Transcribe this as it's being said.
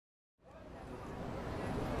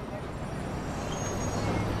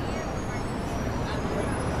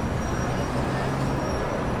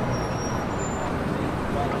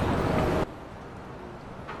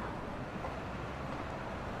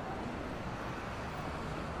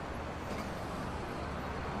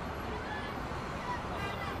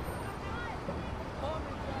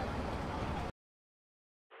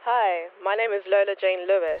My name is Lola Jane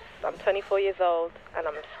Lewis. I'm 24 years old and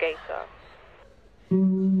I'm a skater.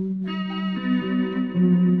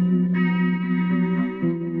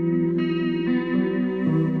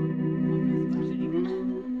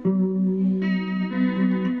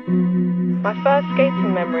 My first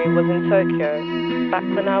skating memory was in Tokyo, back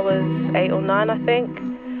when I was 8 or 9, I think.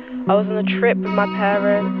 I was on a trip with my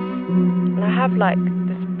parents, and I have like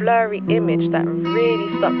this blurry image that really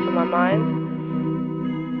stuck to my mind.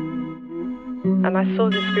 And I saw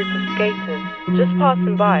this group of skaters just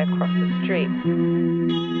passing by across the street.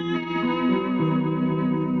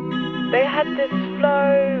 They had this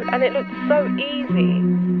flow, and it looked so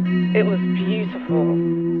easy. It was beautiful.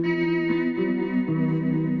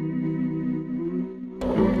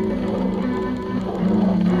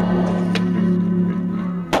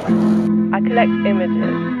 I collect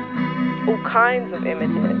images, all kinds of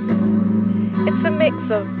images. It's a mix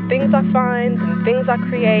of things I find and things I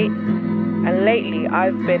create, and lately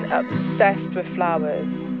I've been obsessed with flowers.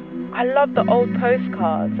 I love the old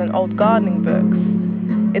postcards and old gardening books.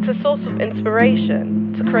 It's a source of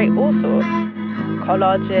inspiration to create all sorts,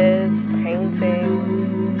 collages,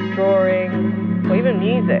 paintings, drawings, or even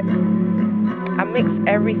music. I mix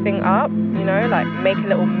everything up, you know, like make a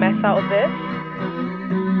little mess out of this.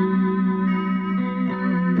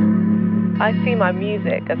 I see my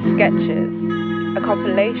music as sketches, a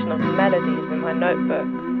compilation of melodies in my notebook.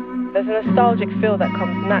 There's a nostalgic feel that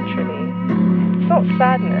comes naturally. It's not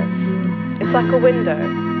sadness. It's like a window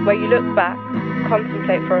where you look back,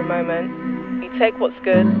 contemplate for a moment, you take what's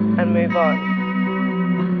good and move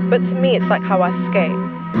on. But to me, it's like how I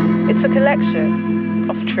skate. It's a collection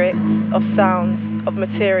of tricks, of sounds, of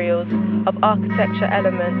materials, of architecture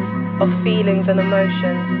elements, of feelings and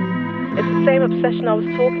emotions. It's the same obsession I was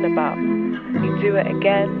talking about. You do it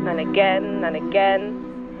again and again and again.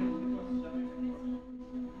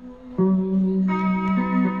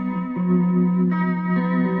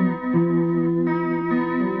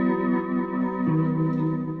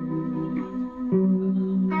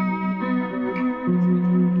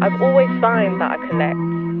 I've always found that I collect.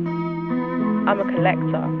 I'm a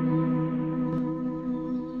collector.